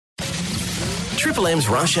Triple M's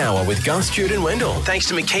Rush Hour with Gus, Jude and Wendell. Thanks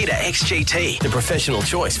to Makita XGT, the professional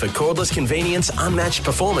choice for cordless convenience, unmatched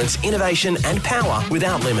performance, innovation and power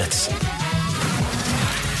without limits.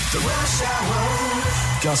 The Rush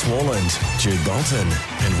Hour. Gus Warland, Jude Bolton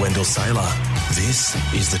and Wendell Saylor. This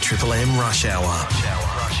is the Triple M Rush Hour.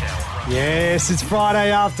 Yes, it's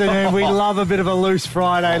Friday afternoon. We love a bit of a loose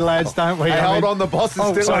Friday, lads, don't we? Hey, hold on, the boss is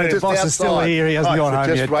still sorry, just the boss outside. is still here. He hasn't gone home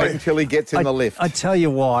just yet. wait until he gets in the lift. I tell you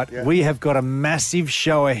what, we have got a massive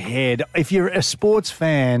show ahead. If you're a sports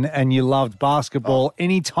fan and you loved basketball,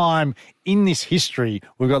 any time in this history,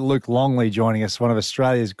 we've got Luke Longley joining us, one of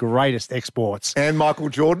Australia's greatest exports. And Michael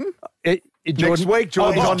Jordan? Next week,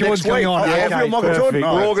 Jordan's on next week. On. Yeah, Okay, Michael Jordan.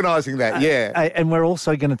 perfect. We're organising that, And we're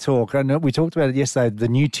also going to talk, I know we talked about it yesterday, the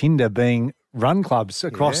new Tinder being run clubs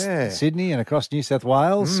across Sydney and across New South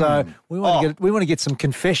Wales. So we want to get some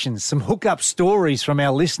confessions, some hookup stories from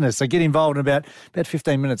our listeners. So get involved in about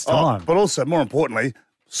 15 minutes time. But also, more importantly,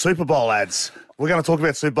 Super Bowl ads. We're going to talk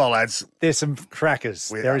about Super Bowl ads. There's some crackers.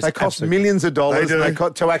 They cost millions of dollars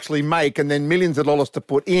to actually make and then millions of dollars to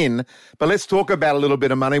put in. But let's talk about a little bit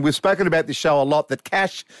of money. We've spoken about this show a lot, that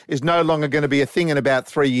cash is no longer going to be a thing in about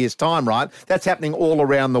 3 years' time, right? That's happening all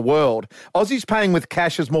around the world. Aussies paying with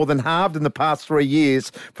cash has more than halved in the past 3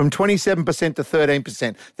 years, from 27% to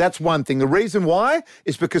 13%. That's one thing. The reason why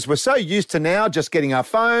is because we're so used to now just getting our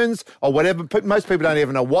phones or whatever. Most people don't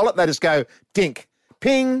even have a wallet. They just go, dink.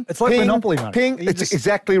 Ping, it's like Monopoly money. Ping, it's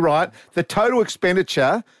exactly right. The total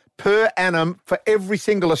expenditure per annum for every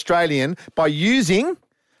single Australian by using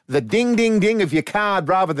the ding, ding, ding of your card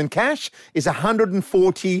rather than cash is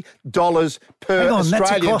 $140 per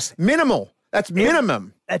Australian. Minimal. That's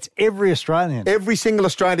minimum. That's every Australian. Every single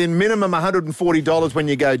Australian, minimum $140 when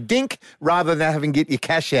you go dink rather than having to get your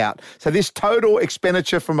cash out. So this total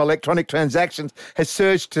expenditure from electronic transactions has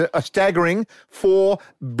surged to a staggering $4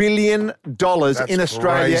 billion in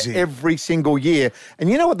Australia every single year. And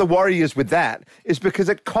you know what the worry is with that? Is because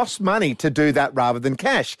it costs money to do that rather than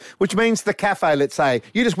cash, which means the cafe, let's say,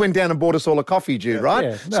 you just went down and bought us all a coffee, Jude,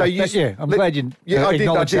 right? Yeah, I'm glad you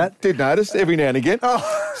acknowledged that. I did notice every now and again.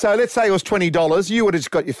 So let's say it was $20. You would have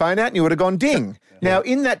just got your phone out and you would have gone ding. Now,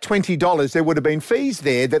 in that $20, there would have been fees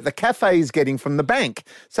there that the cafe is getting from the bank.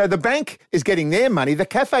 So the bank is getting their money. The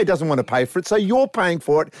cafe doesn't want to pay for it, so you're paying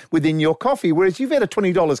for it within your coffee. Whereas you've had a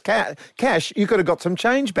 $20 cash, you could have got some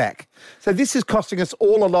change back. So this is costing us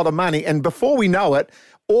all a lot of money. And before we know it,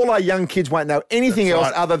 all our young kids won't know anything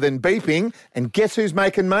else other than beeping. And guess who's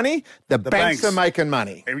making money? The banks are making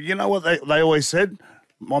money. You know what they always said?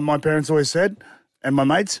 My parents always said, and my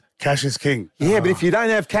mates, cash is king. Yeah, but if you don't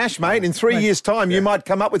have cash, mate, in 3 years' time, you might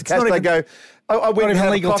come up with cash. They go, I went and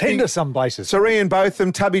had legal coffee. tender some places. Sorry, and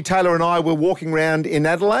Botham, Tubby Taylor and I were walking around in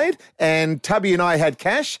Adelaide, and Tubby and I had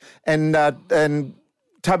cash, and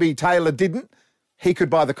Tubby Taylor didn't. He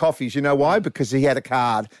could buy the coffees. You know why? Because he had a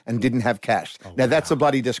card and didn't have cash. Now, that's a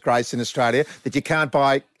bloody disgrace in Australia, that you can't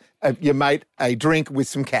buy your mate a drink with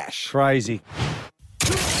some cash. Crazy.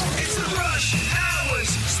 It's the Rush Hours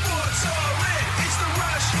Sports All In. It's the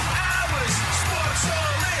Rush Hours Sports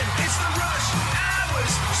All In. It's the Rush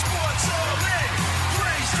Hours Sports All In.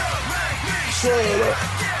 Please don't make me say it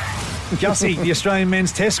again. Gussie, the Australian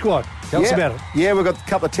men's test squad. Tell us about it. Yeah, we've got a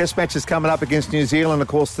couple of test matches coming up against New Zealand. Of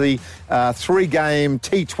course, the three-game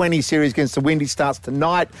T20 series against the Windies starts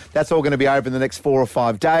tonight. That's all going to be over in the next 4 or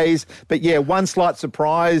 5 days. But, yeah, one slight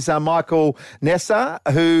surprise, Michael Nessa,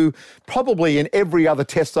 who probably in every other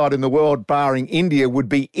test side in the world, barring India, would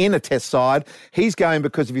be in a test side. He's going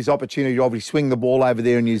because of his opportunity to obviously swing the ball over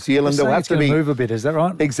there in New Zealand. They'll have to move a bit, is that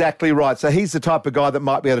right? Exactly right. So he's the type of guy that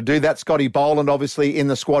might be able to do that. Scotty Boland, obviously, in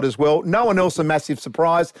the squad as well. No one else a massive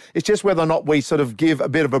surprise. It's just whether or not we sort of give a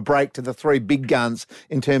bit of a break to the three big guns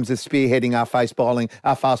in terms of spearheading our fast bowling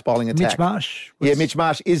attack. Mitch Marsh? Yeah, Mitch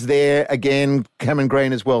Marsh is there again, Cameron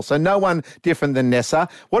Green as well. So no one different than Nessa.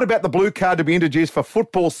 What about the blue card to be introduced for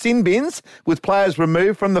football sin bins with players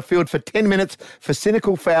removed from the field for 10 minutes for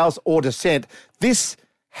cynical fouls or dissent? This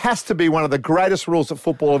has to be one of the greatest rules that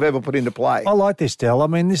football have ever put into play. I like this, Del. I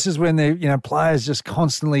mean, this is when the players just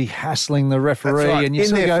constantly hassling the referee, right. and you in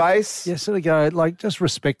sort their of go, face. You sort of go like, just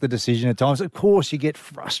respect the decision at times. Of course, you get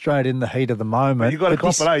frustrated in the heat of the moment. You got to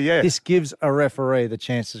cop it, This gives a referee the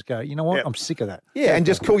chance to go, you know what? I'm sick of that. Yeah, and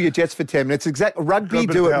just call your Jets for 10 minutes. Rugby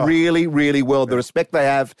do it really, really well. The respect they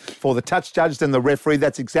have for the touch judge and the referee,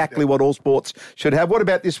 that's exactly what all sports should have. What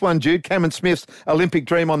about this one, Jude? Cameron Smith's Olympic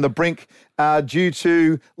dream on the brink due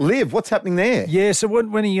to Liv. What's happening there? Yeah, so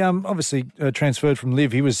when he obviously transferred from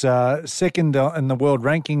Liv, he was second in the world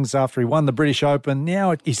rankings after he won the British Open.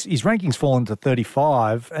 Now his ranking's fallen to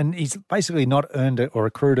 35, and he's basically not earned or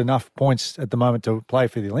accrued enough points at the moment to play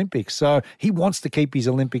for the Olympics. So he wants to keep his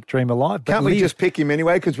Olympic dream alive. But Can't we just pick him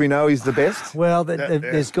anyway because we know he's the best? Well,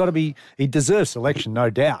 there's got to be – he deserves selection, no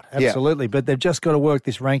doubt, absolutely. But they've just got to work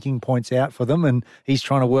this ranking points out for them, and he's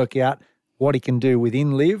trying to work out what he can do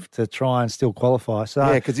within Liv to try and still qualify. So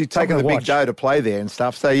yeah, because he's taken the big dough to play there and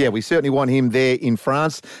stuff. So, yeah, we certainly want him there in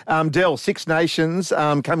France. Del, Six Nations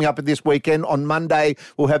coming up at this weekend. On Monday,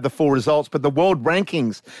 we'll have the full results. But the world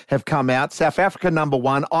rankings have come out. South Africa, number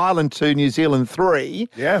 1. Ireland, 2. New Zealand, 3.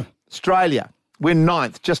 Yeah. Australia, we're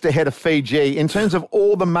 9th, just ahead of Fiji. In terms of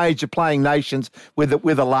all the major playing nations, we're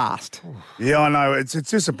the last. Yeah, I know. It's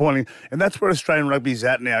disappointing. And that's where Australian rugby's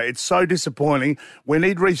at now. It's so disappointing. We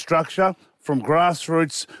need restructure from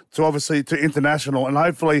grassroots to obviously to international, and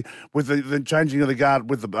hopefully with the changing of the guard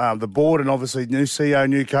with the board and obviously new CEO,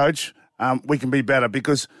 new coach, we can be better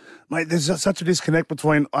because, mate, there's such a disconnect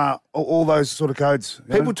between all those sort of codes.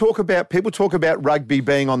 People talk about rugby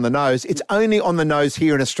being on the nose. It's only on the nose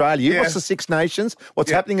here in Australia. You watch the Six Nations.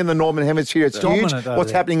 What's happening in the Northern Hemisphere? It's huge.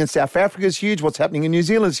 What's happening in South Africa is huge. What's happening in New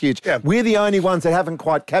Zealand is huge. Yeah. We're the only ones that haven't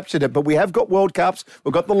quite captured it, but we have got World Cups.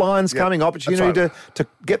 We've got the Lions coming. Opportunity to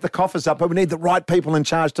get the coffers up, but we need the right people in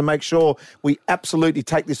charge to make sure we absolutely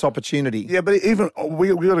take this opportunity. Yeah, but even we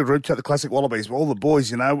got a group chat, the Classic Wallabies, all the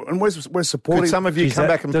boys, and we're supporting. Could some of you come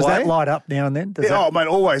back and play? Does that light up now and then? Mate,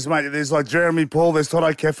 always, mate. There's like Jeremy Paul, there's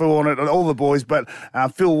Toto Kefu on it, and all the boys, but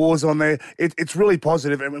Phil Ward's on there. It's really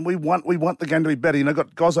positive, and we want the game to be better.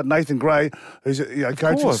 Got guys like Nathan Gray, who's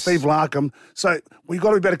coaching Steve Larkham. So we've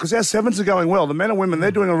got to be better because our sevens are going well. The men and women,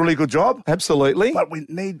 they're doing a really good job. Absolutely. But we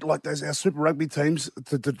need our Super Rugby teams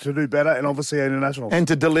to do better, and obviously our internationals. And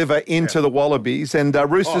to deliver into the Wallabies. And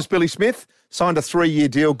Roosters, Billy Smith signed a 3-year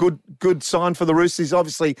deal. Good sign for the Roosters. He's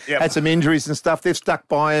obviously had some injuries and stuff. They've stuck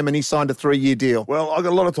by him, and he signed a 3-year deal. Well, I've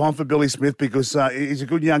got a lot of time for Billy Smith because he's a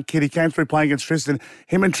good young kid. He came through playing against Tristan.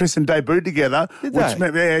 Him and Tristan debuted together. Did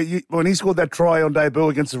they? When he scored that try on debut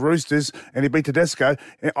against the Roosters and he beat Tedesco,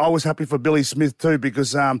 I was happy for Billy Smith too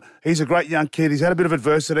because he's a great young kid. He's had a bit of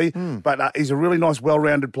adversity, but he's a really nice,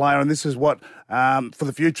 well-rounded player, and this is what, for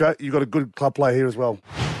the future, you've got a good club player here as well.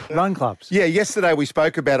 Run clubs. Yeah, yesterday we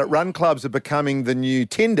spoke about it. Run clubs are becoming the new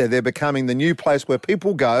Tinder. They're becoming the new place where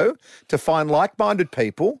people go to find like-minded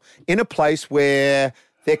people in a place where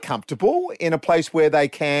they're comfortable, in a place where they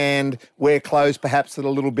can wear clothes perhaps that are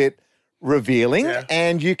a little bit revealing,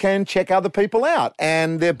 and you can check other people out.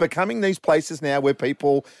 And they're becoming these places now where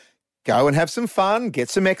people go and have some fun, get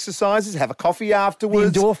some exercises, have a coffee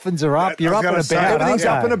afterwards. The endorphins are up. You're up and about. Everything's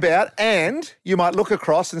up and about. And you might look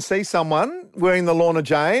across and see someone wearing the Lorna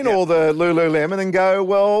Jane or the Lululemon and go,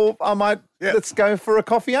 well, I might, let's go for a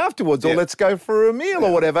coffee afterwards or let's go for a meal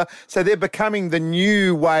or whatever. So they're becoming the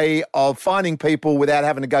new way of finding people without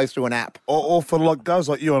having to go through an app. Or for guys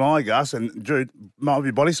like you and I, Gus, and Jude, might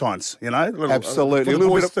be body science, Absolutely. A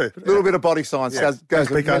little bit of body science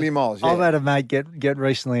goes a million miles. Yeah. I've had a mate get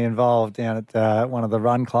recently involved down at one of the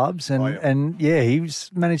run clubs and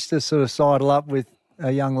he's managed to sort of sidle up with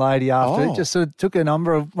a young lady after. It just sort of took a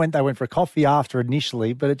number of, they went for a coffee after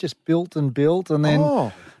initially, but it just built and built and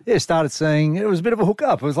then started seeing, it was a bit of a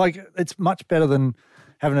hookup. It was like, it's much better than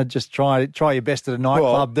having to just try your best at a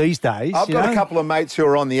nightclub these days. I've got a couple of mates who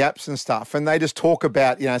are on the apps and stuff, and they just talk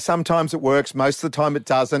about, sometimes it works, most of the time it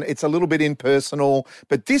doesn't. It's a little bit impersonal,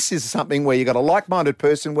 but this is something where you got a like-minded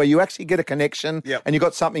person where you actually get a connection and you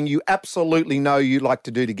got something you absolutely know you like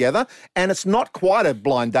to do together. And it's not quite a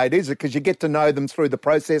blind date, is it? Because you get to know them through the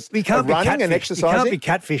process of running and exercising. You can't be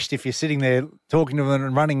catfished if you're sitting there talking to them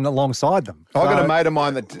and running alongside them. I've got a mate of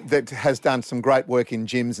mine that has done some great work in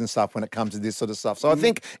gyms and stuff when it comes to this sort of stuff. So I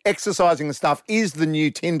think exercising and stuff is the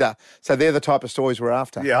new Tinder. So they're the type of stories we're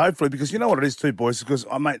after. Yeah, hopefully, because you know what it is too, boys, because,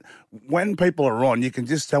 mate, when people are on, you can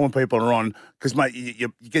just tell when people are on because, mate,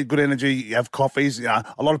 you get good energy, you have coffees, a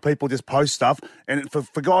lot of people just post stuff. And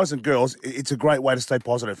for guys and girls, it's a great way to stay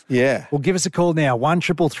positive. Yeah. Well, give us a call now,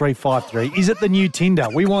 133353. Is it the new Tinder?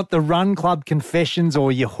 We want the Run Club confessions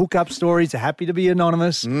or your hookup stories. Happy to be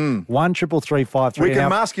anonymous. 133353. We can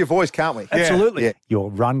mask your voice, can't we? Absolutely. Yeah. Your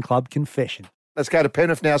Run Club confession. Let's go to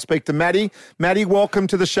Penrith now, speak to Matty. Matty, welcome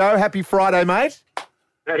to the show. Happy Friday, mate.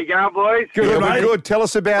 How you going, boys? Good, mate. Good. Tell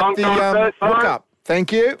us about the hookup.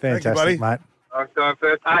 Thank you. Fantastic, buddy. mate. Long time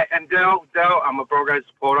first. Hey, and Del, I'm a Broncos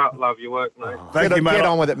supporter. Love your work, mate. Thank you, mate. Get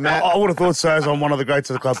on with it, Matt. I would have thought so as I'm one of the greats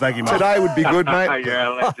of the club. Thank you, mate. Today would be good, mate. You're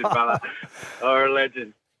a legend, brother. You're a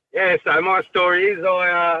legend. Yeah, so my story is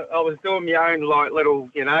I was doing my own, little,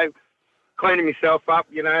 cleaning myself up,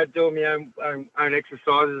 doing my own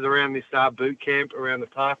exercises around this boot camp around the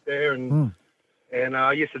park there, and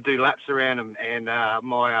I used to do laps around them. And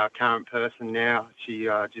my current person now, she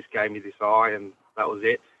just gave me this eye, and that was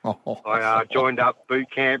it. I joined up boot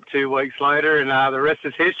camp 2 weeks later, and the rest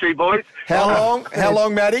is history, boys. How long? How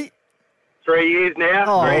long, Maddie? 3 years now.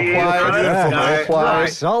 Oh, 3 years. Beautiful,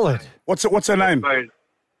 solid. What's her name?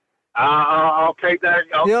 I'll keep that.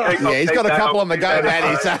 Yeah, he's got a couple on the go,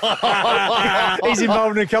 Maddie. So. He's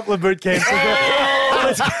involved in a couple of boot camps.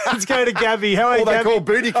 Let's go to Gabby. How are you, All they Gabby? call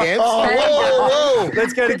booty camps. Whoa.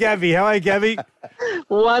 Let's go to Gabby. How are you, Gabby?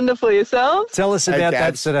 Wonderful. Yourselves? Tell us about that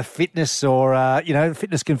Gabs. sort of fitness or,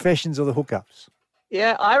 fitness confessions or the hookups.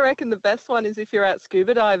 Yeah, I reckon the best one is if you're out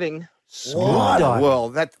scuba diving. What? Well,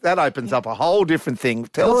 that opens up a whole different thing.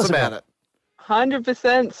 Tell us about it.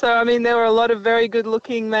 100%. So, I mean, there were a lot of very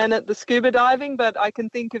good-looking men at the scuba diving, but I can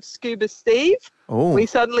think of Scuba Steve. Oh. We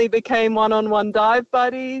suddenly became one-on-one dive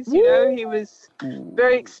buddies. He was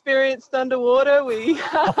very experienced underwater. We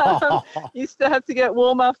used to have to get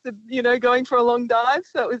warm after, going for a long dive.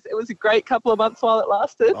 So it was a great couple of months while it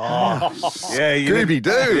lasted. Yeah,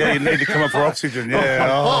 Scooby-Doo. Yeah, you need to come up for oxygen.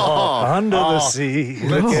 Yeah. Under the sea.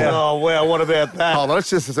 Oh, wow, what about that? Oh, that's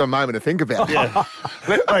just a moment to think about. Yeah.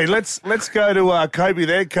 Let's go to Kobe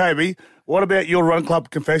there. Kobe, what about your run club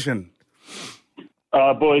confession?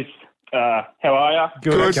 Boys, how are you?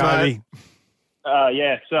 Good, Good, Kobe.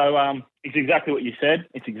 Yeah, so it's exactly what you said.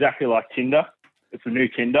 It's exactly like Tinder. It's the new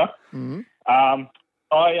Tinder. Mhm. I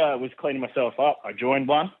was cleaning myself up. I joined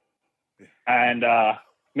one, and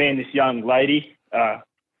me and this young lady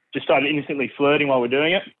just started innocently flirting while we're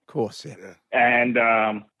doing it. Of course, yeah. And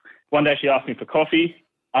one day she asked me for coffee.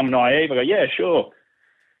 I'm naive. I go, yeah, sure.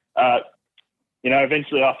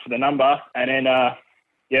 Eventually asked for the number, and then,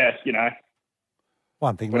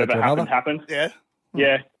 One thing led whatever to another. happened. Yeah.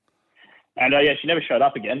 Yeah. And, she never showed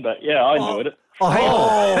up again, but, yeah, I enjoyed it. Oh, hang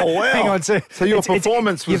on. Oh, wow. Hang on. So your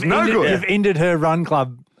performance was no good. You've ended her run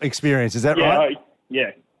club experience. Is that Yeah, right?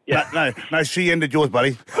 yeah. No, she ended yours,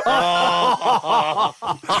 buddy. No.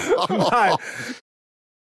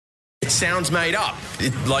 It sounds made up.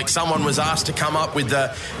 Like someone was asked to come up with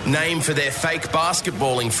the name for their fake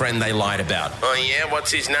basketballing friend they lied about. Oh, yeah?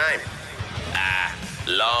 What's his name?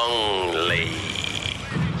 Longley.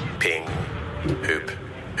 Ping. Hooper.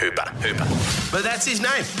 But that's his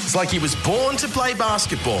name. It's like he was born to play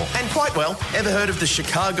basketball. And quite well. Ever heard of the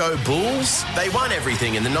Chicago Bulls? They won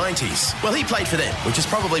everything in the 90s. Well, he played for them, which is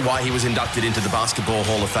probably why he was inducted into the Basketball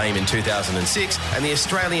Hall of Fame in 2006 and the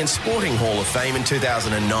Australian Sporting Hall of Fame in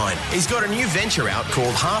 2009. He's got a new venture out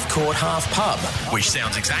called Half Court, Half Pub, which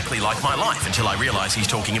sounds exactly like my life until I realise he's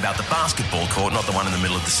talking about the basketball court, not the one in the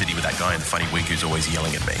middle of the city with that guy in the funny wig who's always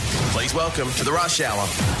yelling at me. Please welcome to the Rush Hour,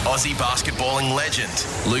 Aussie basketballing legend,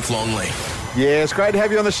 Luke Longley. Yeah, it's great to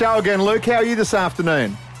have you on the show again, Luke. How are you this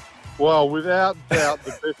afternoon? Well, without doubt,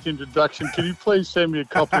 the best introduction. Can you please send me a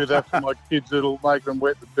copy of that for my kids? It'll make them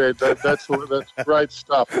wet the bed. That's great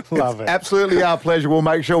stuff. Love it. Absolutely our pleasure. We'll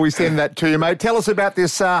make sure we send that to you, mate. Tell us about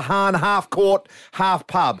this Hahn Half Court, Half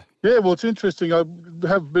Pub. Yeah, well, it's interesting. I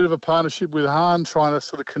have a bit of a partnership with Hahn, trying to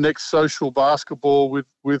sort of connect social basketball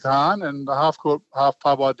with Hahn, and the Half Court, Half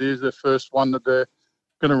Pub idea is their first one that they're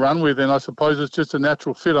going to run with, and I suppose it's just a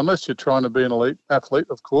natural fit, unless you're trying to be an elite athlete,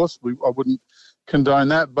 of course. I wouldn't condone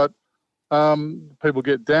that, but people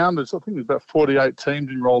get down. I think there's about 48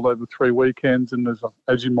 teams enrolled over 3 weekends, and there's,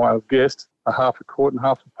 as you might have guessed, a half a court and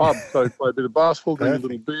half a pub. So play a bit of basketball, drink a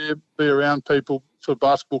little beer, be around people, sort of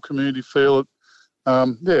basketball community feel it.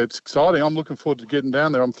 It's exciting. I'm looking forward to getting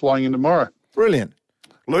down there. I'm flying in tomorrow. Brilliant.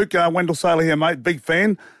 Luke, Wendell Saylor here, mate. Big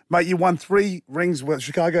fan. Mate, you won 3 rings with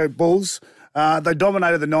Chicago Bulls. They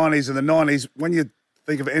dominated the 90s. In the 90s, when you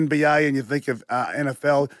think of NBA and you think of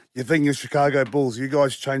NFL, you're thinking of Chicago Bulls. You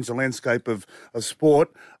guys changed the landscape of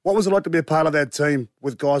sport. What was it like to be a part of that team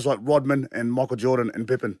with guys like Rodman and Michael Jordan and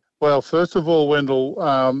Pippen? Well, first of all, Wendell,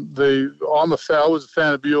 I was a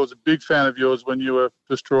fan of yours, a big fan of yours when you were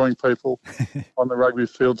destroying people on the rugby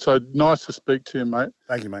field. So nice to speak to you, mate.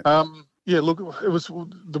 Thank you, mate. Look, it was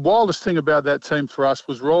the wildest thing about that team for us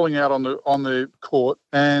was rolling out on the court,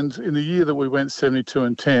 and in the year that we went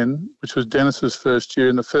 72-10, which was Dennis's first year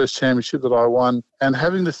and the first championship that I won, and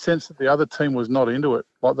having the sense that the other team was not into it,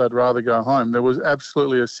 like they'd rather go home. There was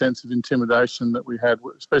absolutely a sense of intimidation that we had,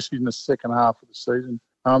 especially in the second half of the season.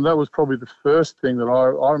 That was probably the first thing that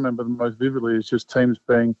I remember the most vividly, is just teams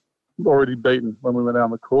being already beaten when we went out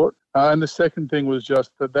on the court. And the second thing was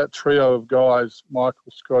just that trio of guys, Michael,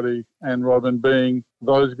 Scotty and Robin, being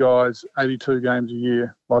those guys 82 games a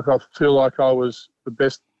year. Like, I feel like I was the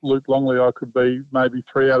best Luke Longley I could be maybe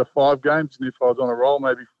 3 out of 5 games, and if I was on a roll,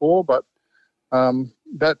 maybe 4. But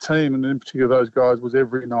That team, and in particular those guys, was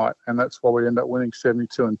every night, and that's why we ended up winning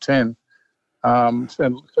 72-10, and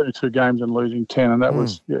 32 games and losing 10, and that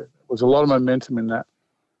was a lot of momentum in that.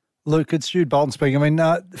 Luke, it's Jude Bolton speaking. I mean,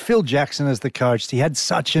 Phil Jackson as the coach, he had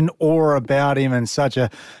such an aura about him and such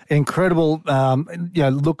an incredible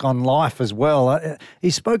look on life as well.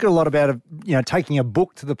 He's spoken a lot about taking a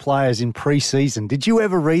book to the players in pre-season. Did you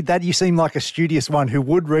ever read that? You seem like a studious one who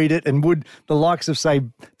would read it, and would the likes of, say,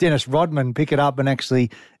 Dennis Rodman pick it up and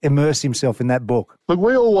actually immerse himself in that book? Look,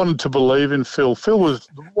 we all wanted to believe in Phil.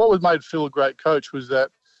 What made Phil a great coach was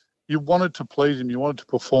that you wanted to please him. You wanted to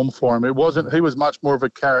perform for him. He was much more of a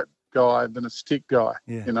carrot guy than a stick guy,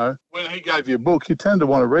 When he gave you a book, you tend to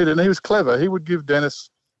want to read it. And he was clever. He would give Dennis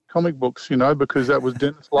comic books, because that was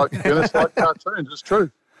Dennis like cartoons. It's true.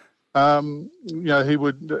 He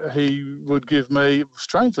would give me,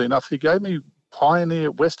 strangely enough, he gave me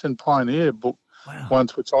Western Pioneer book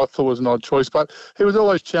once, which I thought was an odd choice. But he was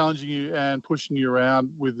always challenging you and pushing you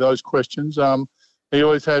around with those questions. He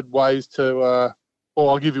always had ways to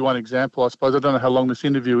I'll give you one example, I suppose. I don't know how long this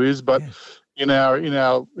interview is, but in our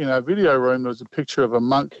video room, there was a picture of a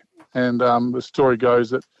monk, and the story goes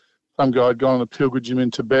that some guy had gone on a pilgrimage in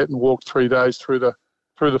Tibet and walked 3 days through the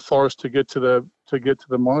forest to get to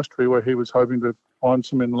the monastery where he was hoping to find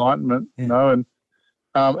some enlightenment, and out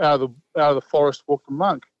of the forest walked a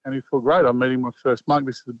monk, and he thought, great, I'm meeting my first monk.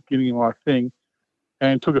 This is the beginning of my thing.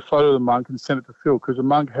 And took a photo of the monk and sent it to Phil, because the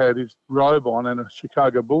monk had his robe on and a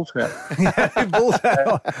Chicago Bulls hat.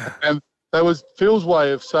 And that was Phil's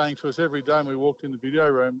way of saying to us every day when we walked in the video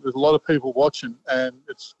room, there's a lot of people watching, and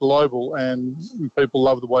it's global, and people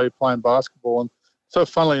love the way you're playing basketball. And so,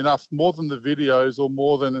 funnily enough, more than the videos or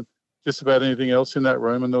more than just about anything else in that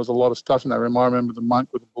room, and there was a lot of stuff in that room. I remember the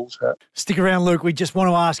monk with the Bulls hat. Stick around, Luke. We just want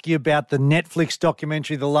to ask you about the Netflix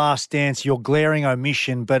documentary, The Last Dance, your glaring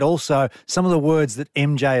omission, but also some of the words that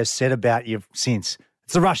MJ has said about you since.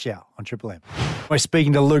 It's the Rush Hour on Triple M. We're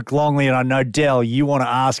speaking to Luke Longley, and I know, Del, you want to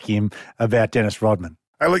ask him about Dennis Rodman.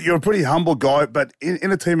 Hey, look, you're a pretty humble guy, but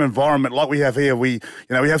in a team environment like we have here, we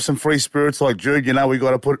have some free spirits like Jude. We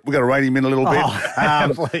got to rein him in a little bit.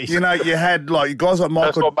 Please. You had like guys like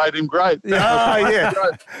Michael. That's what made him great.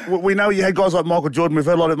 We know you had guys like Michael Jordan. We've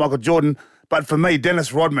heard a lot of Michael Jordan, but for me,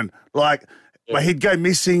 Dennis Rodman, but he'd go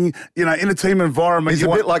missing, in a team environment. He's a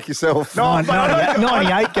bit like yourself. No,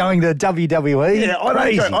 98 going to WWE. Yeah,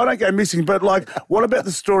 I don't go missing. But what about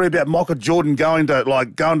the story about Michael Jordan going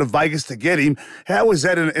to Vegas to get him? How was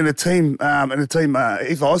that in a team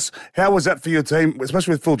ethos? How was that for your team,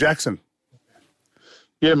 especially with Phil Jackson?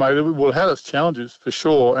 Yeah, mate. It had its challenges for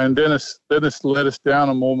sure, and Dennis let us down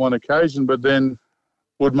on more than one occasion, but then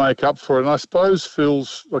would make up for it. And I suppose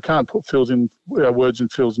I can't put words in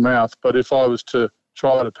Phil's mouth, but if I was to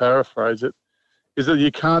try to paraphrase it, is that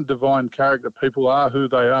you can't divine character. People are who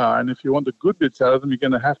they are, and if you want the good bits out of them, you're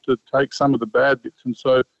going to have to take some of the bad bits. And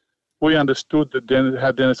so we understood that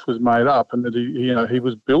how Dennis was made up, and that he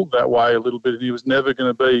was built that way a little bit, and he was never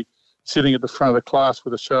going to be sitting at the front of the class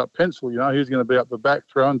with a sharp pencil. He was going to be up the back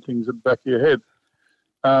throwing things at the back of your head.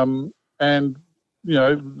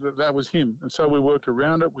 That was him. And so we worked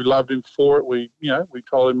around it. We loved him for it. We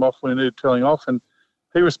told him off when he needed telling off, and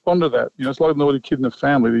he responded to that. It's like an naughty kid in the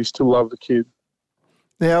family, but he still loved the kid.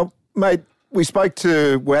 Now, mate, we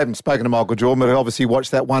haven't spoken to Michael Jordan, but we obviously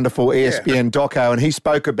watched that wonderful ESPN doco, and he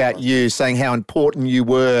spoke about you, saying how important you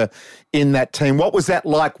were in that team. What was that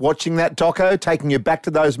like, watching that doco, taking you back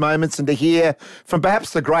to those moments, and to hear from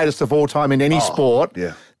perhaps the greatest of all time in any sport,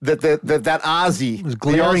 that Aussie... It was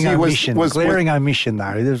glaring omission. Glaring omission,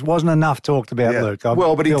 though. There wasn't enough talked about, Luke.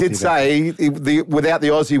 But he did say, without the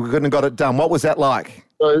Aussie, we couldn't have got it done. What was that like?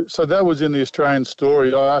 So that was in the Australian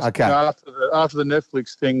story. I asked after the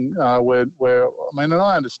Netflix thing, and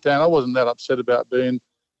I understand I wasn't that upset about being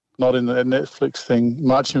not in the Netflix thing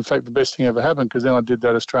much. In fact, the best thing ever happened, because then I did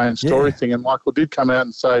that Australian story thing, and Michael did come out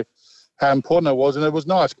and say how important it was, and it was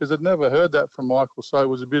nice because I'd never heard that from Michael, so it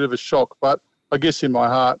was a bit of a shock. But I guess in my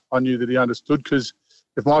heart, I knew that he understood, because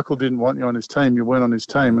if Michael didn't want you on his team, you weren't on his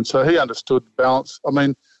team, and so he understood the balance.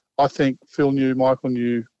 I think Phil knew, Michael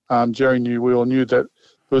knew, Jerry knew, we all knew that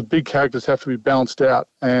those big characters have to be balanced out,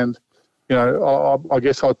 and I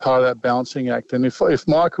guess I was part of that balancing act. And if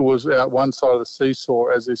Michael was out one side of the seesaw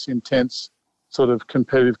as this intense sort of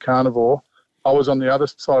competitive carnivore, I was on the other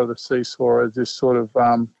side of the seesaw as this sort of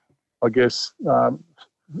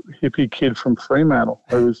hippie kid from Fremantle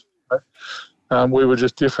who was. We were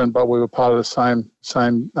just different, but we were part of the same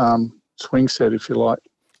swing set, if you like.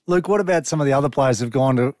 Luke, what about some of the other players who've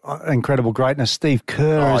gone to incredible greatness? Steve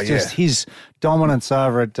Kerr is just his dominance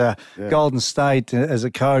over at Golden State as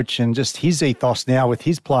a coach and just his ethos now with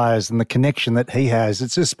his players and the connection that he has.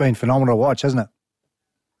 It's just been phenomenal to watch, hasn't it?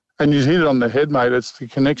 And you hit it on the head, mate. It's the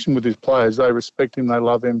connection with his players. They respect him. They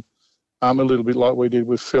love him, a little bit like we did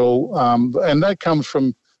with Phil. And that comes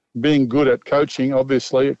from being good at coaching,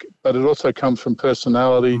 obviously, but it also comes from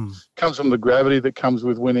personality, comes from the gravity that comes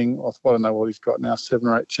with winning. I don't know what he's got now, 7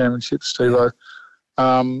 or 8 championships, Steve-O.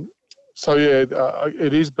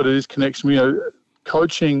 It is connection. You know,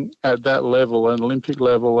 coaching at that level, an Olympic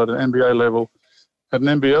level, at an NBA level, at an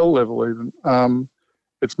NBL level even,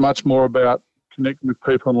 it's much more about connecting with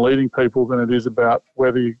people and leading people than it is about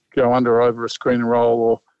whether you go under or over a screen and roll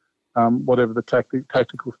or whatever the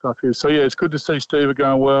tactical stuff is. So, yeah, it's good to see Steve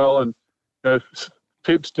going well and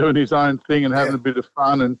Pip's doing his own thing and having a bit of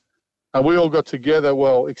fun. And we all got together,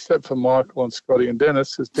 well, except for Michael and Scotty and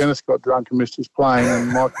Dennis, because Dennis got drunk and missed his plane and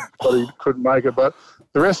Michael and Scotty couldn't make it. But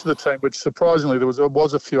the rest of the team, which surprisingly there was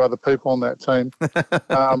a few other people on that team,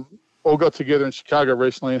 all got together in Chicago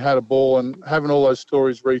recently and had a ball, and having all those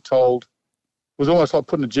stories retold was almost like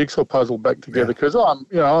putting a jigsaw puzzle back together because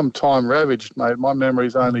I'm time ravaged, mate. My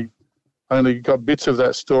memory's only got bits of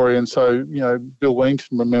that story, and so Bill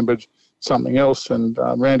Wellington remembered something else, and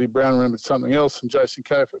Randy Brown remembered something else, and Jason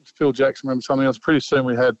Kay, Phil Jackson remembered something else. Pretty soon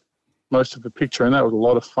we had most of the picture, and that was a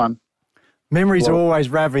lot of fun. Memories are always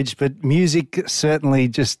ravaged, but music certainly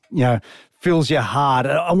just fills your heart.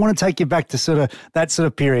 I want to take you back to that sort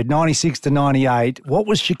of period, 96 to 98. What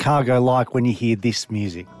was Chicago like when you hear this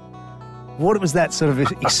music? What was that sort of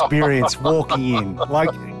experience walking in? Like,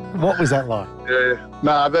 what was that like? Yeah,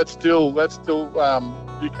 no, that's still.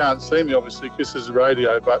 You can't see me obviously because this is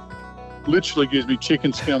radio, but literally gives me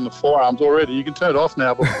chicken skin on the forearms already. You can turn it off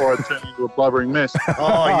now before I turn into a blubbering mess.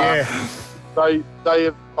 Oh yeah. They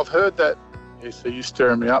have. I've heard that. Yeah, so you're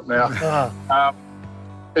stirring me up now.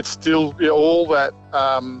 It's still all that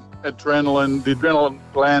adrenaline. The adrenaline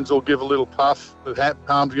glands all give a little puff. The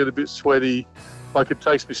palms get a bit sweaty. Like it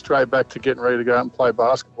takes me straight back to getting ready to go out and play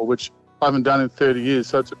basketball, which I haven't done in 30 years.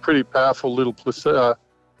 So it's a pretty powerful little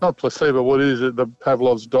not placebo, what is it? The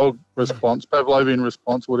Pavlov's dog response, Pavlovian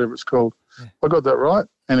response, whatever it's called. I got that right?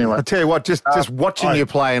 Anyway. I tell you what, just watching you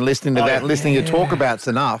play and listening to that and listening to you talk about's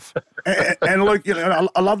enough. And look,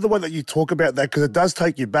 I love the way that you talk about that because it does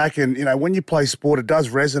take you back. And, when you play sport, it does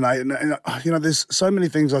resonate. And there's so many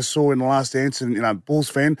things I saw in The Last Dance and, Bulls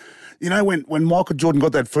fan. When Michael Jordan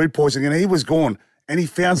got that food poisoning and he was gone and he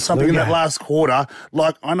found something in that last quarter,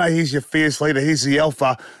 like, I know he's your fierce leader, he's the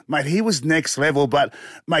alpha. Mate, he was next level. But,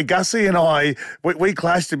 mate, Gussie and I, we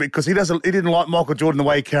clashed a bit because he didn't like Michael Jordan the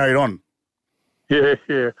way he carried on. Yeah.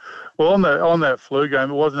 Well, on that flu game,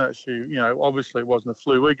 it wasn't actually, obviously it wasn't a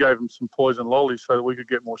flu. We gave him some poison lollies so that we could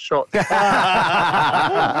get more shots. I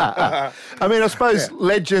mean, I suppose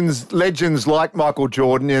legends like Michael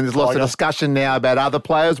Jordan, and there's lots of discussion now about other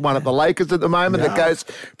players, one at the Lakers at the moment that goes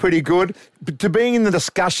pretty good. But to being in the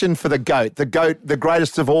discussion for the GOAT, the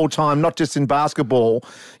greatest of all time, not just in basketball,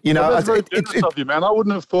 that's very generous of you, man. I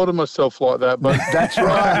wouldn't have thought of myself like that, but that's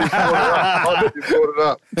right. I bet you brought it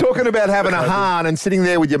up. Talking about having a Han and sitting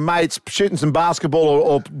there with your mates, shooting some basketball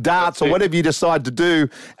or darts or whatever you decide to do,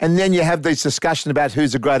 and then you have this discussion about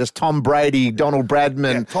who's the greatest, Tom Brady, Donald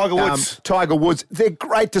Bradman, Tiger Woods. They're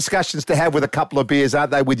great discussions to have with a couple of beers, aren't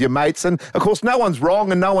they, with your mates? And, of course, no one's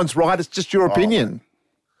wrong and no one's right. It's just your opinion.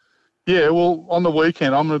 Yeah, well, on the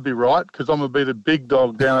weekend, I'm going to be right because I'm going to be the big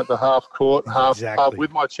dog down at the half court, half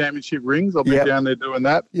with my championship rings. I'll be down there doing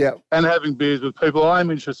that and having beers with people. I'm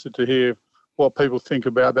interested to hear what people think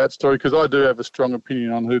about that story because I do have a strong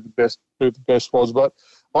opinion on who the best was. But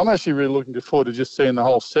I'm actually really looking forward to just seeing the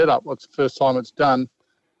whole setup. It's the first time it's been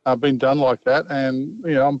done like that, and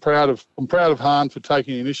I'm proud of Han for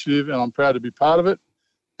taking the initiative, and I'm proud to be part of it.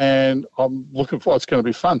 And I'm looking forward. It's going to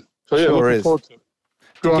be fun. So looking forward to it.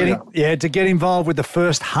 To get involved with the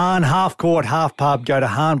first Han half court, half pub, go to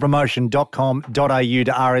hanpromotion.com.au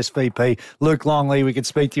to RSVP. Luke Longley, we could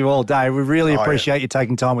speak to you all day. We really appreciate you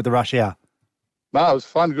taking time with the Rush Hour. No, it was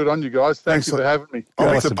fun. Good on you guys. Thanks for having me.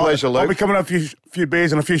 It's a pleasure, Luke. I'll be coming up a few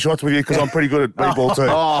beers and a few shots with you because I'm pretty good at b-ball too.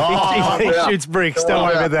 He shoots bricks. Don't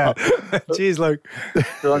worry about that. Cheers, Luke.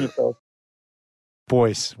 Good on yourself.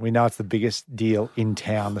 Boys, we know it's the biggest deal in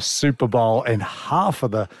town, the Super Bowl, and half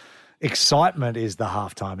of the excitement is the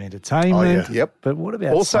halftime entertainment. Yep. But what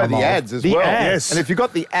about also the ads as well? Ads. And if you've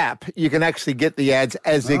got the app, you can actually get the ads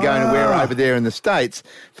as they're going to wear over there in the States.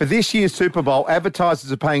 For this year's Super Bowl,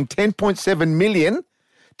 advertisers are paying $10.7 million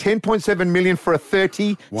for a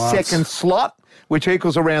 30-second slot, which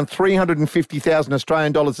equals around 350,000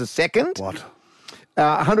 Australian dollars a second. What?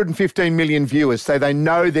 115 million viewers, so they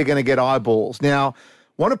know they're going to get eyeballs. Now,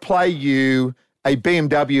 want to play you a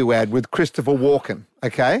BMW ad with Christopher Walken,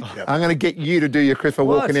 okay? Yep. I'm going to get you to do your Christopher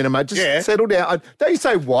Walken in a moment. Just settle down. Don't you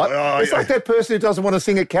say what? It's like that person who doesn't want to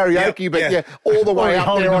sing at karaoke, but all the way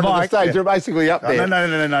up there onto the stage. You're basically up there.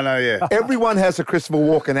 No, yeah. Everyone has a Christopher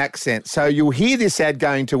Walken accent, so you'll hear this ad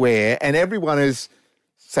going to air, and everyone is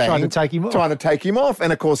trying to take him off.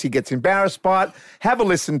 And, of course, he gets embarrassed by it. Have a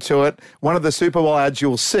listen to it. One of the Super Bowl ads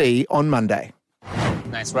you'll see on Monday.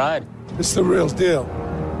 Nice ride. It's the real deal.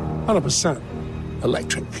 100%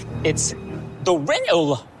 electric. It's the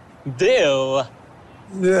real deal.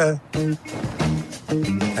 Yeah.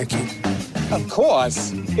 Thank you. Of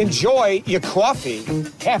course. Enjoy your coffee.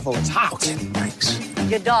 Careful, it's hot. Okay, thanks.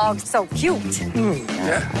 Your dog's so cute.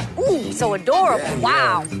 Yeah. Ooh, so adorable. Yeah,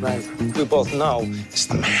 wow. Right. We both know It's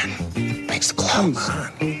the man. Makes the clothes.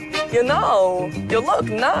 You know, you look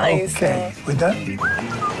nice. Okay. We done?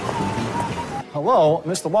 Hello,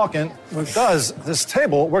 Mr. Walken. Does this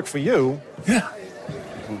table work for you? Yeah.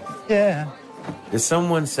 Yeah. Did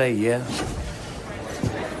someone say yeah?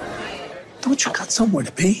 Don't you got somewhere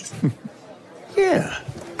to be? Yeah.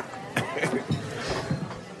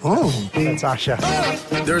 Oh. That's Usher.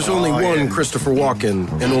 There's only one Christopher Walken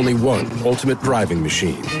and only one ultimate driving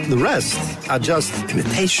machine. The rest are just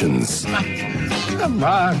imitations. Come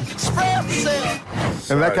on.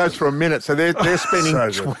 And that goes for a minute. So they're spending they're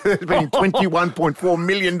spending $21.4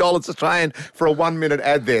 million Australian for a 1 minute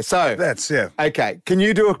ad there. So That's, okay. Can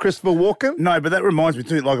you do a Christopher Walken? No, but that reminds me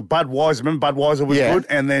too, like a Budweiser. Remember Budweiser was good?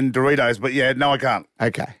 And then Doritos. But no, I can't.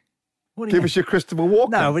 Okay. Give us your Christopher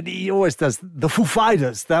Walken. No, but he always does the Foo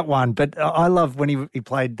Fighters, that one. But I love when he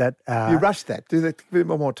played that. You rushed that. Do that. Give it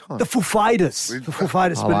one more time. The Foo Fighters. The Foo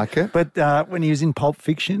Fighters. I like it. But when he was in Pulp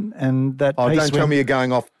Fiction and that Oh, piece don't tell me you're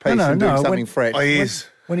going off piece and doing something fresh. Oh, he is.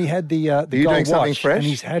 When he had the you doing gold something watch fresh? and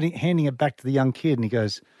he's handing it back to the young kid and he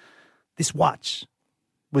goes, this watch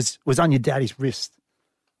was on your daddy's wrist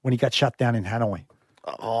when he got shut down in Hanoi.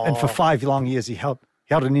 Oh. And for 5 long years he held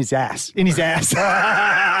it in his ass.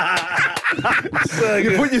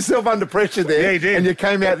 You put yourself under pressure there, Yeah, he did. and you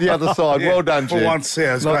came out the other side. Well done, For Jude. once,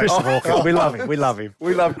 yeah, it's great. Christopher Walken. We love him. We love him.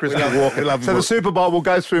 We love Christopher Walken. So the Super Bowl, we'll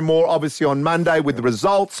go through more, obviously, on Monday with the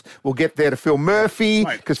results. We'll get there to Phil Murphy,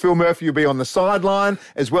 because Phil Murphy will be on the sideline.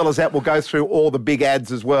 As well as that, we'll go through all the big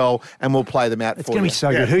ads as well, and we'll play them out It's for going to you. be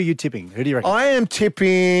so good. Who are you tipping? Who do you reckon? I am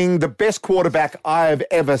tipping the best quarterback I have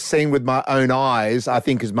ever seen with my own eyes, I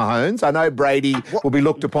think, is Mahomes. I know Brady will be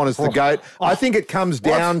looked upon as the GOAT. I think it comes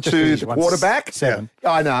down to the quarterback. 7.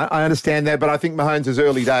 I know, I understand that, but I think Mahomes is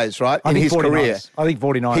early days, right, in his 49ers. career. I think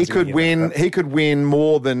 49. He could win. He could win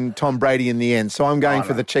more than Tom Brady in the end. So I'm going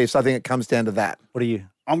for the Chiefs. I think it comes down to that. What are you?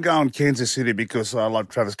 I'm going Kansas City because I love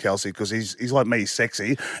Travis Kelce because he's like me, he's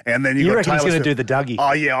sexy. And then You got reckon he's Taylor going to Swift. do the Dougie?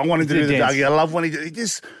 Oh yeah, I want him to do the dance. Dougie. I love when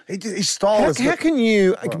his style is. How can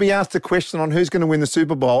you be asked a question on who's going to win the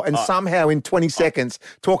Super Bowl and somehow in 20 seconds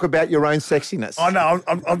talk about your own sexiness? I know.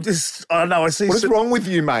 I'm just. I know. I see. What is wrong with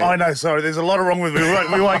you, mate? I know. Sorry, there's a lot wrong with me.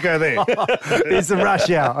 We won't go there. It's the rush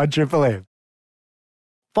hour on Triple M.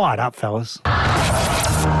 Fired up, fellas.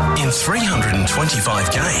 In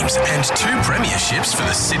 325 games and 2 premierships for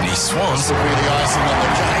the Sydney Swans,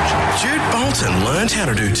 Jude Bolton learned how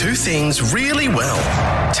to do 2 things really well.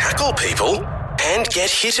 Tackle people and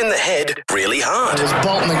get hit in the head really hard. There's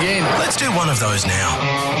Bolton again. Let's do one of those now.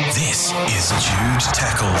 This is Jude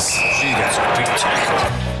Tackles. That's a big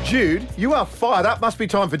tackle. Jude, you are fired up. Must be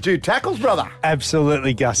time for Jude Tackles, brother.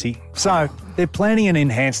 Absolutely, Gussie. So, they're planning an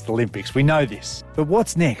enhanced Olympics. We know this. But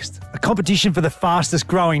what's next? A competition for the fastest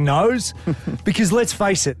growing nose? Because let's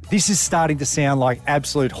face it, this is starting to sound like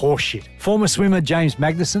absolute horseshit. Former swimmer James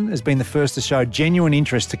Magnuson has been the first to show genuine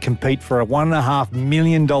interest to compete for a $1.5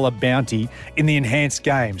 million bounty in the enhanced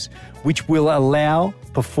games, which will allow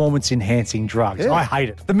performance-enhancing drugs. Yeah. I hate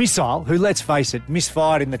it. The missile, who, let's face it,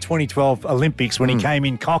 misfired in the 2012 Olympics when he came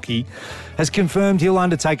in cocky, has confirmed he'll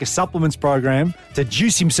undertake a supplements program to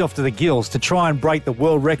juice himself to the gills to try and break the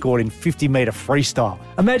world record in 50-metre freestyle.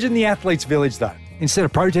 Imagine the athlete's village, though. Instead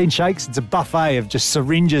of protein shakes, it's a buffet of just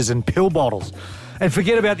syringes and pill bottles. And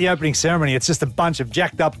forget about the opening ceremony. It's just a bunch of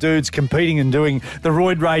jacked up dudes competing and doing the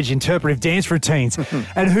roid rage interpretive dance routines.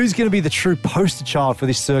 And who's going to be the true poster child for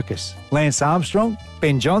this circus? Lance Armstrong?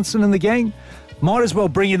 Ben Johnson and the gang? Might as well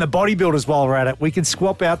bring in the bodybuilders while we're at it. We can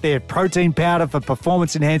swap out their protein powder for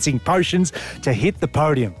performance-enhancing potions to hit the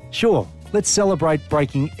podium. Sure, let's celebrate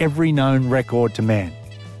breaking every known record to man.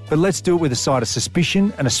 But let's do it with a side of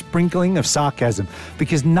suspicion and a sprinkling of sarcasm,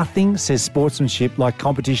 because nothing says sportsmanship like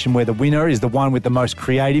competition where the winner is the one with the most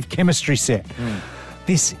creative chemistry set.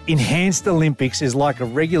 This enhanced Olympics is like a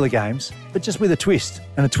regular games, but just with a twist.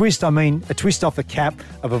 And a twist, I mean a twist off the cap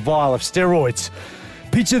of a vial of steroids.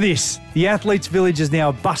 Picture this. The athletes' village is now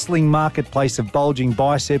a bustling marketplace of bulging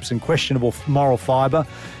biceps and questionable moral fibre.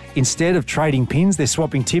 Instead of trading pins, they're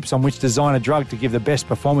swapping tips on which to design a drug to give the best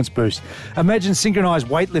performance boost. Imagine synchronised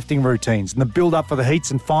weightlifting routines and the build-up for the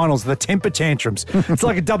heats and finals, the temper tantrums. It's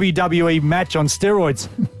like a WWE match on steroids.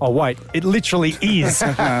 Oh, wait, it literally is.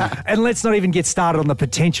 And let's not even get started on the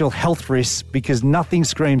potential health risks, because nothing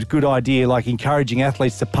screams good idea like encouraging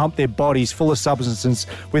athletes to pump their bodies full of substances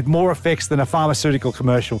with more effects than a pharmaceutical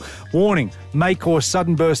commercial. Warning, may cause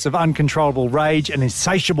sudden bursts of uncontrollable rage and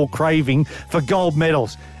insatiable craving for gold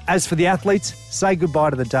medals. As for the athletes, say goodbye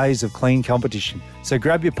to the days of clean competition. So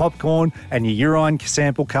grab your popcorn and your urine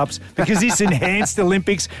sample cups, because this enhanced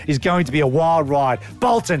Olympics is going to be a wild ride.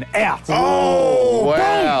 Bolton out. Oh,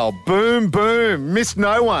 wow. Boom, boom. Missed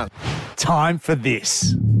no one. Time for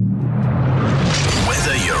this.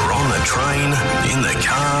 Whether you're on the train, in the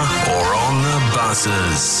car, or on the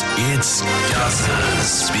buses, it's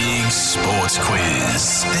Gus's Big Sports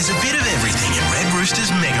Quiz. There's a bit of everything in Red Rooster's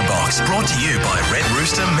Mega Box, brought to you by Red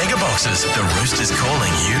Rooster Mega Boxes. The Rooster's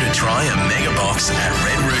calling you to try a Mega Box at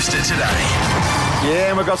Red Rooster today. Yeah,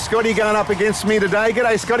 and we've got Scotty going up against me today.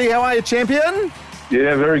 G'day, Scotty. How are you, champion?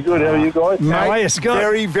 Yeah, very good. How are you guys? Mate, How are you, Scott?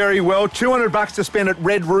 Very, very well. $200 to spend at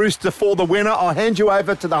Red Rooster for the winner. I'll hand you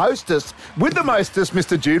over to the hostess with the mostest,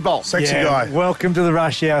 Mr. Jude Bolt. Sexy guy. Welcome to the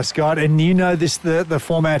Rush Hour, Scott. And you know this, the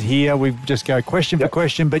format here. We just go question for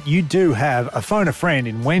question, but you do have a phone a friend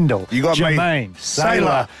in Wendell. You got Jermaine me.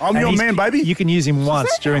 Sailor. I'm And your he's- man, baby. You can use him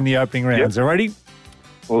once during the opening rounds. All ready?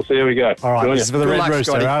 We'll see how we go. All right, Join this is you. for the Good Red luck, Rooster.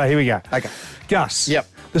 Scotty. All right, here we go. Okay. Gus. Yep.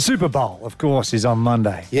 The Super Bowl, of course, is on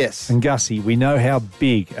Monday. Yes. And Gussie, we know how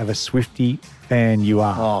big of a Swiftie fan you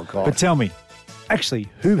are. Oh, God. But tell me, actually,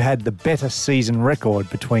 who had the better season record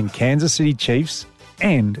between Kansas City Chiefs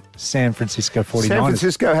and San Francisco 49ers? San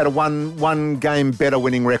Francisco had a one game better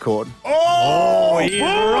winning record. Oh, he's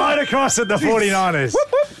right across at the 49ers.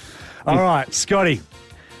 Whoop, whoop. All right, Scotty.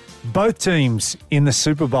 Both teams in the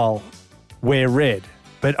Super Bowl wear red,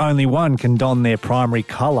 but only one can don their primary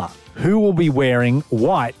colour. Who will be wearing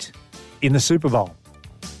white in the Super Bowl?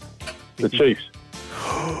 The Chiefs.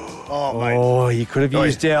 Oh, mate. Oh, you could have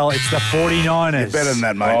used Dell. It's the 49ers. You're better than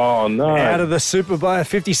that, mate. Oh, no. Out of the Super Bowl,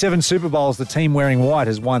 57 Super Bowls, the team wearing white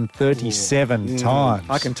has won 37 times.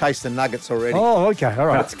 I can taste the nuggets already. Oh, okay. All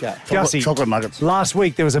right. Let's go. Gussie, Chocolate nuggets. last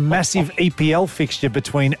week there was a massive EPL fixture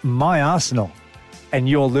between my Arsenal and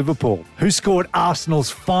your Liverpool. Who scored Arsenal's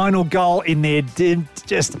final goal in their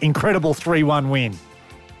just incredible 3-1 win?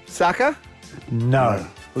 Saka? No.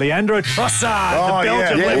 Leandro Trossard, Oh, the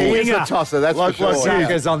Belgian Yeah, left he is winger. a tosser, that's for sure.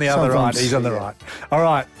 Saka's on the other right. Sometimes, He's on the yeah. right. All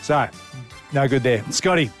right. So, no good there.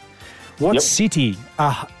 Scotty, what Yep. city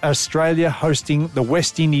are Australia hosting the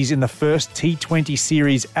West Indies in the first T20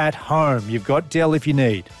 series at home? You've got Dell if you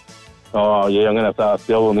need. Oh, yeah, I'm going to have to ask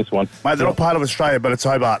Del on this one. Mate, they're not part of Australia, but it's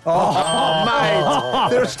Hobart. Oh, mate.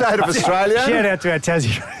 They're a state of Australia. Shout out to our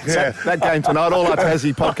Tassie. Yeah, that game tonight, all our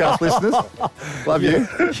Tassie podcast listeners. Love you.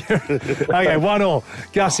 Okay, 1-1.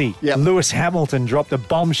 Gussie, Yep. Lewis Hamilton dropped a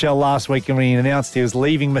bombshell last week when he announced he was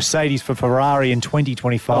leaving Mercedes for Ferrari in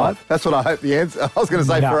 2025. That's what I hope the answer. I was going to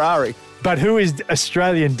say No. Ferrari. But who is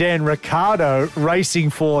Australian Dan Ricciardo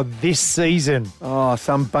racing for this season? Oh,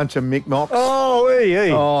 some bunch of Mick-Mocks. Oh,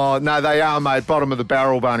 hey. Oh, no, they are, mate. Bottom of the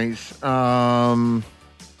barrel bunnies.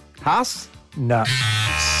 Haas? No.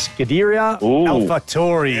 Scuderia Ooh.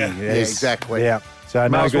 AlphaTauri. Yeah, exactly. Yeah. So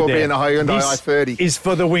Might no as good well be there. in a Hyundai This i30. is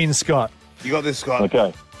for the win, Scott. You got this, Scott.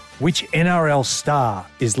 Okay. Which NRL star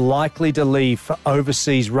is likely to leave for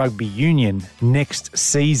overseas rugby union next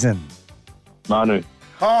season? Manu.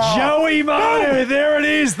 Joey Manu, there it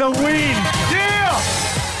is, the win. Yeah!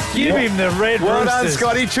 Give him the Red Well done, Roosters.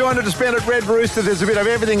 Scotty. 200 to spend at Red Rooster. There's a bit of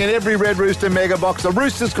everything in every Red Rooster mega box. The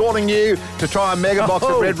Rooster's calling you to try a mega box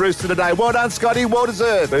at Red Rooster today. Well done, Scotty. Well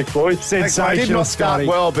deserved. Thanks, boys. Sensational, Did not start Scotty.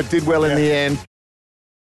 well, but did well in the end.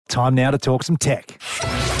 Time now to talk some tech. It's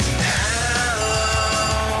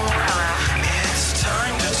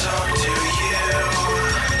time to talk to you.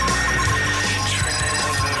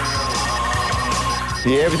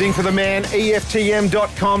 Yeah, everything for the man,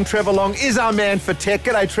 EFTM.com. Trevor Long is our man for tech.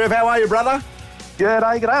 G'day, Trev. How are you, brother?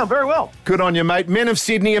 G'day. I'm very well. Good on you, mate. Men of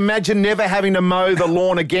Sydney, imagine never having to mow the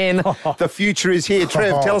lawn again. The future is here.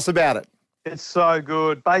 Trev, tell us about it. It's so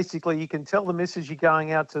good. Basically, you can tell the missus you're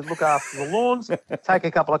going out to look after the lawns, take a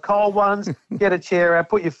couple of cold ones, get a chair out,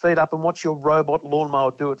 put your feet up and watch your robot lawnmower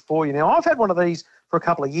do it for you. Now, I've had one of these for a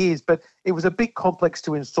couple of years, but it was a bit complex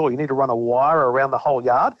to install. You need to run a wire around the whole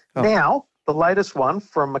yard. Now, the latest one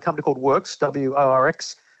from a company called Works,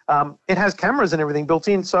 WORX, it has cameras and everything built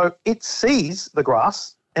in, so it sees the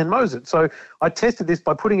grass and mows it. So I tested this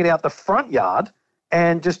by putting it out the front yard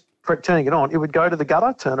and just turning it on. It would go to the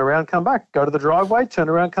gutter, turn around, come back. Go to the driveway, turn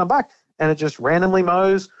around, come back. And it just randomly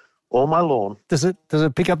mows all my lawn. Does it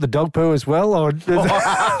pick up the dog poo as well, or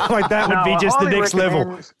like that would be just the next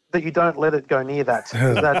level? That you don't let it go near that.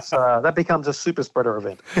 That becomes a super spreader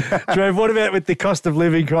event. Trev, what about with the cost of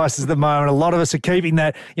living crisis at the moment? A lot of us are keeping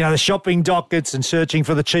that, the shopping dockets and searching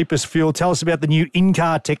for the cheapest fuel. Tell us about the new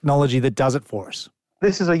in-car technology that does it for us.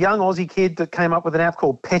 This is a young Aussie kid that came up with an app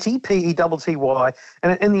called Petty, Petty. And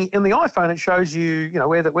in the iPhone, it shows you,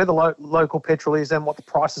 where the local petrol is and what the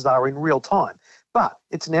prices are in real time. But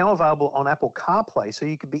it's now available on Apple CarPlay, so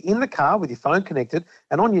you could be in the car with your phone connected,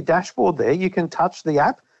 and on your dashboard there, you can touch the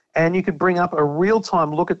app, and you could bring up a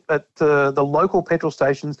real-time look at the local petrol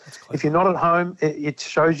stations. If you're not at home, it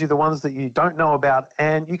shows you the ones that you don't know about,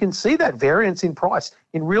 and you can see that variance in price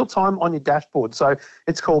in real time on your dashboard. So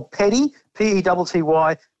it's called Petty, Petty.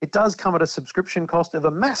 It does come at a subscription cost of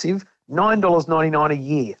a massive $9.99 a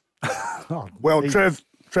year. Well, Trev,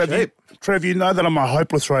 you know that I'm a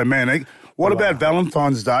hopeless romantic. What about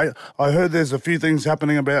Valentine's Day? I heard there's a few things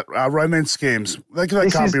happening about romance scams. That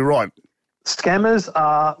can't be right. Scammers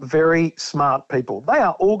are very smart people. They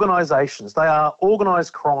are organisations. They are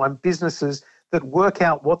organised crime businesses that work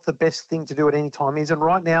out what the best thing to do at any time is. And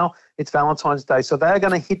right now, it's Valentine's Day. So they're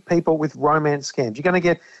going to hit people with romance scams. You're going to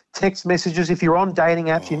get text messages. If you're on dating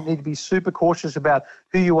apps, you need to be super cautious about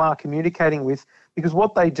who you are communicating with, because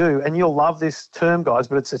what they do, and you'll love this term, guys,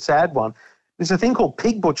 but it's a sad one, there's a thing called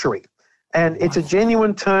pig butchery. And it's a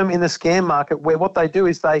genuine term in the scam market where what they do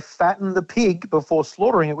is they fatten the pig before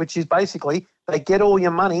slaughtering it, which is basically they get all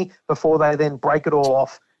your money before they then break it all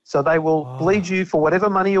off. So they will bleed you for whatever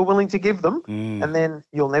money you're willing to give them, and then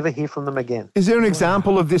you'll never hear from them again. Is there an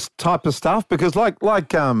example of this type of stuff? Because like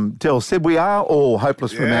Del said, we are all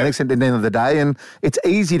hopeless romantics at the end of the day, and it's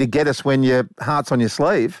easy to get us when your heart's on your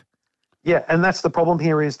sleeve. Yeah, and that's the problem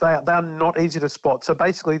here is they're not easy to spot. So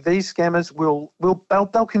basically these scammers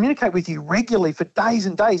they'll communicate with you regularly for days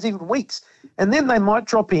and days, even weeks. And then they might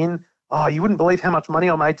drop in, you wouldn't believe how much money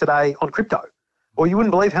I made today on crypto. Or you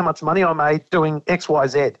wouldn't believe how much money I made doing X, Y,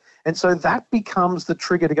 Z. And so that becomes the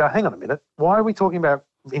trigger to go, hang on a minute, why are we talking about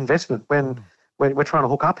investment when we're trying to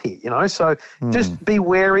hook up here, So just be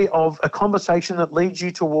wary of a conversation that leads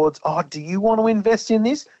you towards, do you want to invest in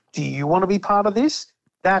this? Do you want to be part of this?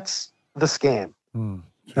 That's the scam.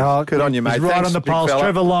 Good on you, mate. He's right on the pulse.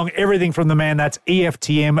 Trevor Long, everything from the man. That's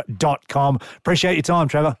EFTM.com. Appreciate your time,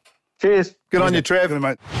 Trevor. Cheers. Good on you, Trev. Good,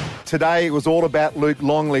 mate. Today it was all about Luke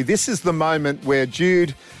Longley. This is the moment where,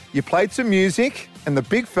 Jude, you played some music and the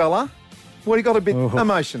big fella, he got a bit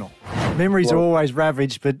emotional. Memories are always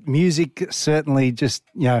ravaged, but music certainly just,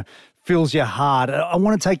 fills your heart. I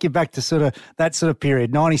want to take you back to that sort of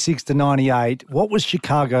period, 96 to 98. What was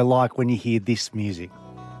Chicago like when you hear this music?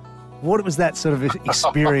 What was that sort of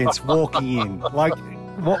experience walking in? Like,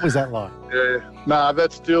 what was that like? Yeah, no,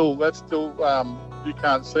 that's still. You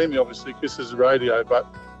can't see me obviously because this is radio, but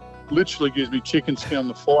literally gives me chicken skin on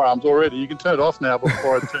the forearms already. You can turn it off now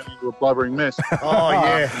before I turn into a blubbering mess. Oh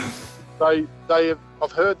yeah. They have.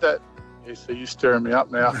 I've heard that. Yeah, so you're stirring me up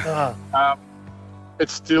now.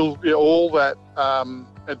 It's still all that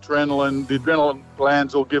adrenaline. The adrenaline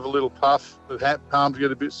glands all give a little puff. The palms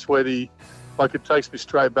get a bit sweaty. Like it takes me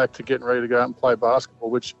straight back to getting ready to go out and play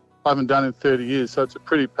basketball, which I haven't done in 30 years. So it's a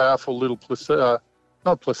pretty powerful little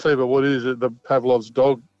not placebo, what is it? The Pavlov's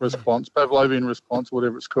dog response, Pavlovian response,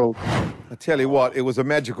 whatever it's called. I tell you what, it was a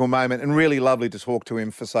magical moment and really lovely to talk to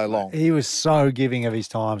him for so long. He was so giving of his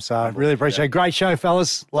time, so I really appreciate it. Great show,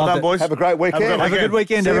 fellas. Well done, boys. Have a great weekend. Have a good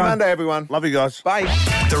weekend, See everyone. you Monday, everyone. Love you guys. Bye.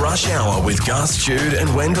 The Rush Hour with Gus, Jude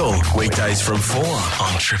and Wendell. Weekdays from 4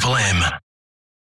 on Triple M.